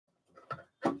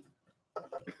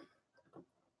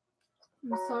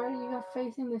I'm sorry you are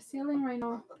facing the ceiling right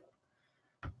now.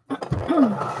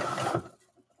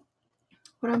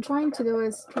 What I'm trying to do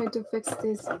is try to fix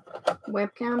this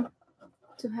webcam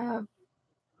to have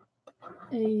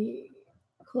a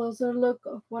closer look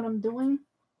of what I'm doing.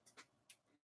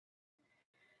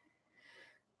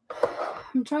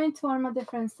 I'm trying to arm a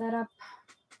different setup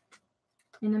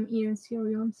and I'm eating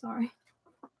cereal. I'm sorry.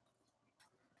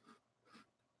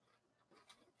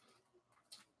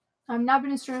 I've not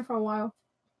been streaming for a while.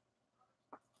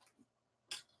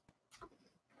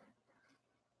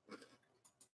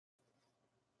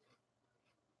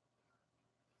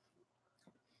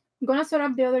 I'm gonna set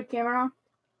up the other camera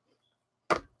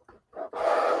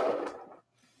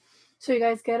so you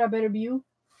guys get a better view,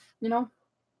 you know.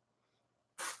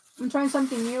 I'm trying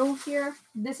something new here.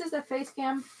 This is the face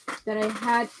cam that I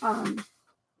had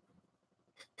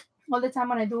all the time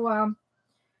when I do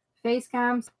face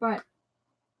cams, but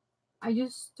I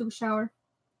just took a shower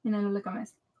and I look like a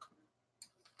mess.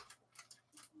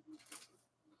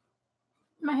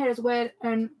 My hair is wet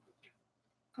and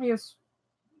I just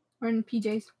wearing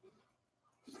PJs.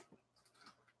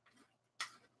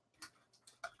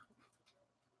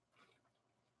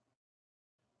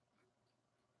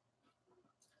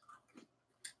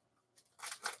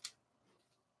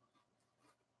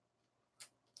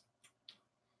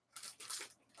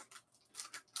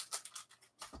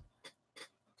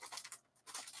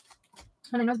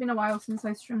 And I know it's been a while since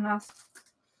I streamed last.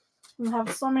 I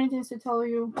have so many things to tell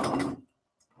you.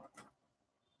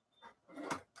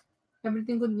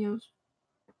 Everything good news.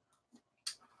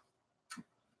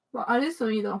 Well, at least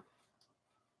sonido.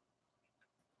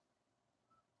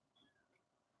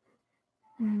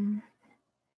 Mm-hmm.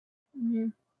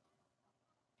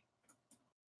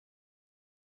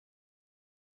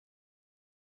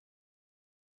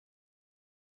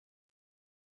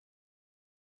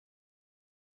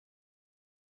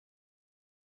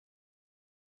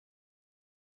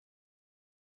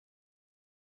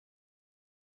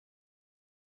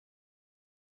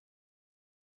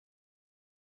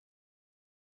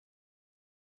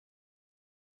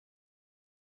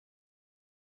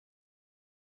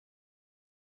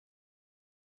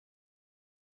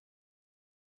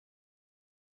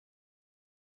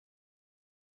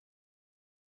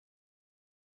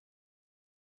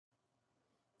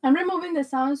 I'm removing the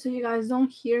sound so you guys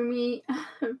don't hear me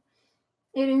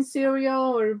eating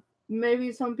cereal, or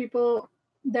maybe some people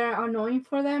that are annoying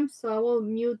for them. So I will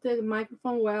mute the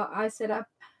microphone while I set up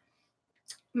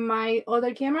my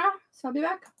other camera. So I'll be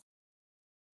back.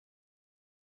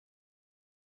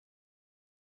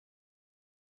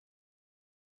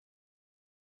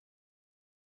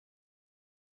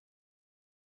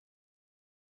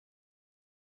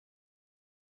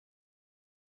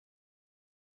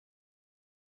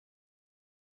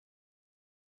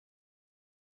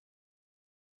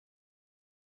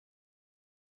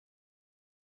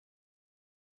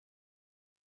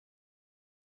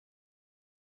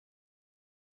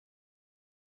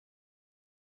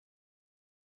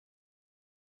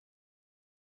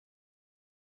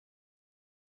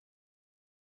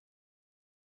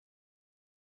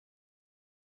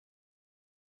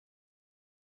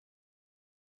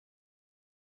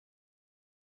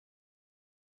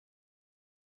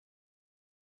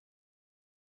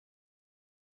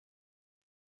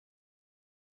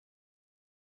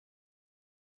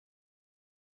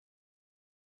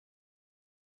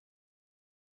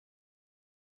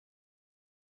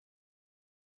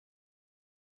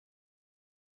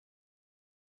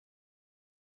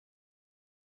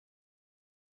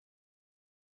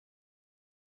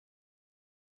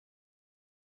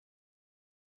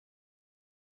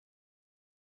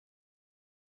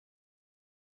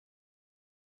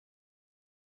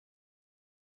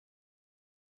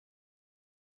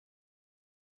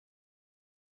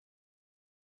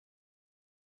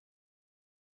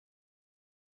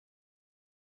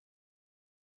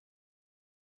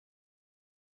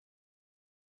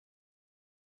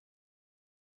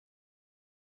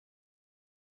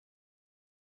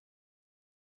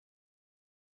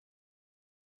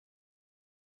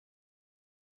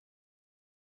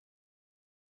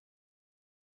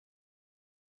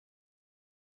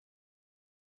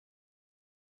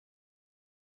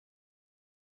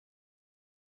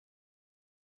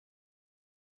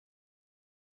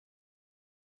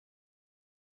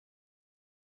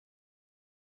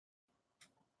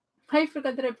 I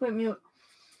forgot that I put mute.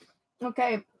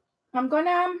 Okay, I'm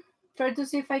gonna try to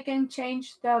see if I can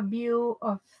change the view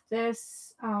of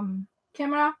this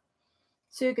camera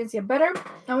so you can see it better.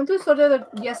 I went to the store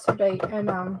yesterday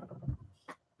and I'm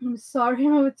sorry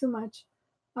I went too much.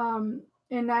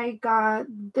 And I got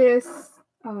this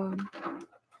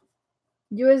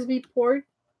USB port.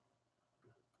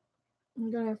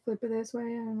 I'm gonna flip it this way. I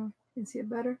don't know if you can see it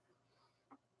better.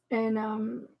 And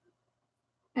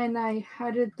I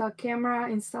had the camera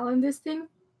installed in this thing.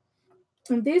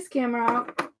 And this camera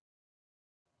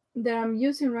that I'm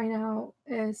using right now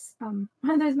is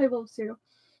there's my bowl of cereal.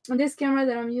 And this camera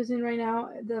that I'm using right now,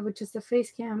 which is the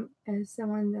face cam, is the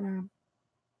one that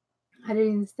I had it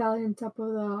installed on top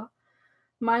of the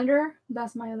monitor.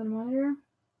 That's my other monitor.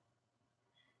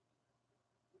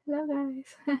 Hello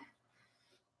guys.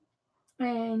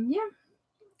 And yeah,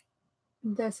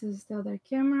 this is the other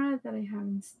camera that I have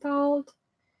installed.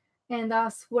 And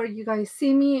that's where you guys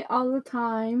see me all the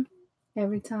time.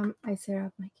 Every time I set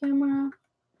up my camera.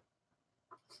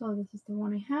 So this is the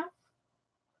one I have.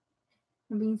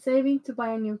 I've been saving to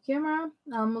buy a new camera.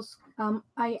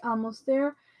 I almost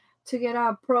there to get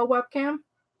a pro webcam,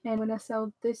 and I'm gonna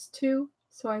sell this too,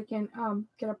 so I can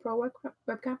get a pro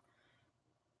webcam.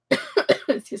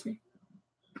 Excuse me.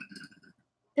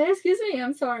 Excuse me.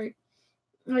 I'm sorry.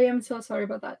 I am so sorry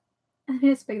about that. I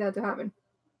didn't expect that to happen.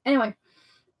 Anyway,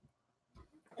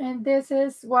 and this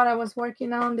is what I was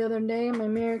working on the other day. My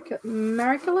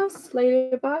miraculous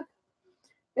ladybug.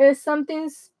 Is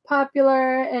something's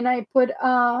popular, and I put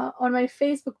on my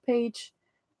Facebook page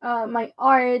my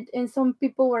art, and some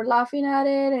people were laughing at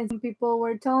it, and some people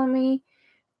were telling me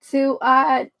to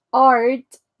add art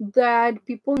that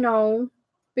people know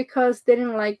because they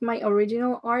didn't like my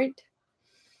original art,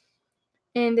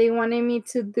 and they wanted me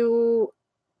to do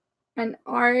an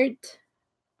art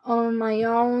on my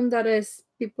own that is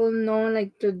people know,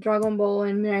 like the Dragon Ball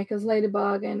and Miraculous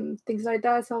Ladybug and things like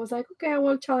that. So I was like, okay, I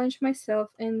will challenge myself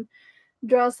and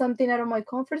draw something out of my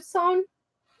comfort zone.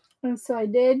 And so I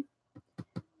did.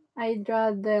 I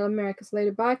draw the America's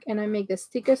Ladybug, and I make the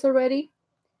stickers already.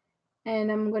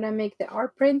 And I'm gonna make the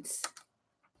art prints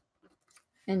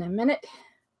in a minute.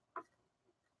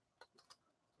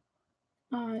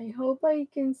 I hope I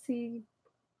can see.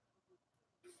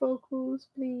 Focus,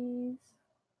 please.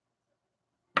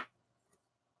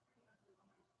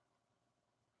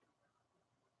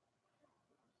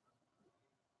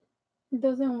 It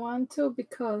doesn't want to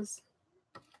because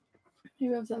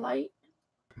you have the light.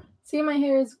 See, my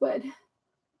hair is wet.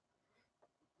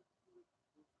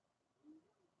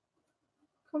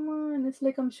 Come on, it's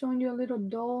like I'm showing you a little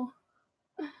doll.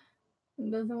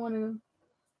 It doesn't want to.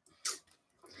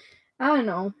 I don't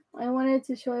know. I wanted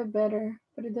to show it better,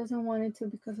 but it doesn't want it to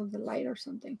because of the light or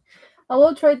something. I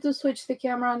will try to switch the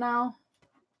camera now.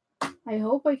 I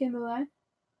hope I can do that.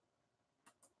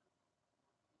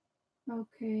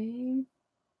 Okay.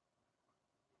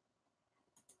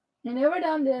 I never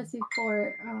done this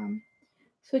before.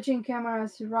 Switching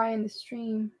cameras right in the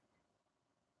stream.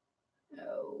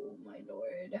 Oh my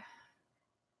lord.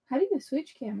 How do you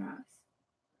switch cameras?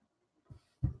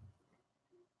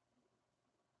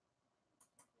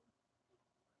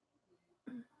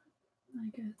 I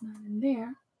guess not in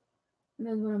there. And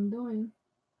that's what I'm doing.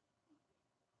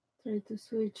 Try to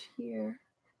switch here.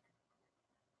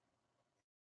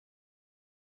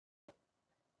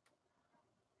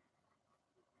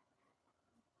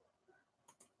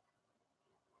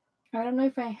 I don't know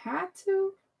if I had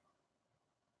to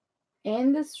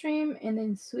end the stream and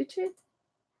then switch it.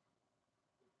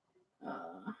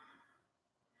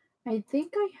 I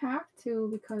think I have to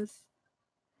because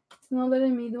it's not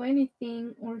letting me do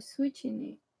anything or switching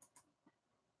it.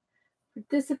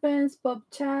 Participants, pop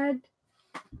chat.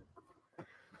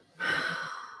 I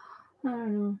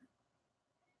don't know.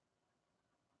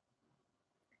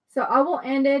 So I will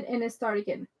end it and start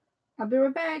again. I'll be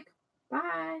right back.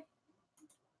 Bye.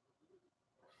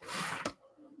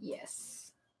 Yes.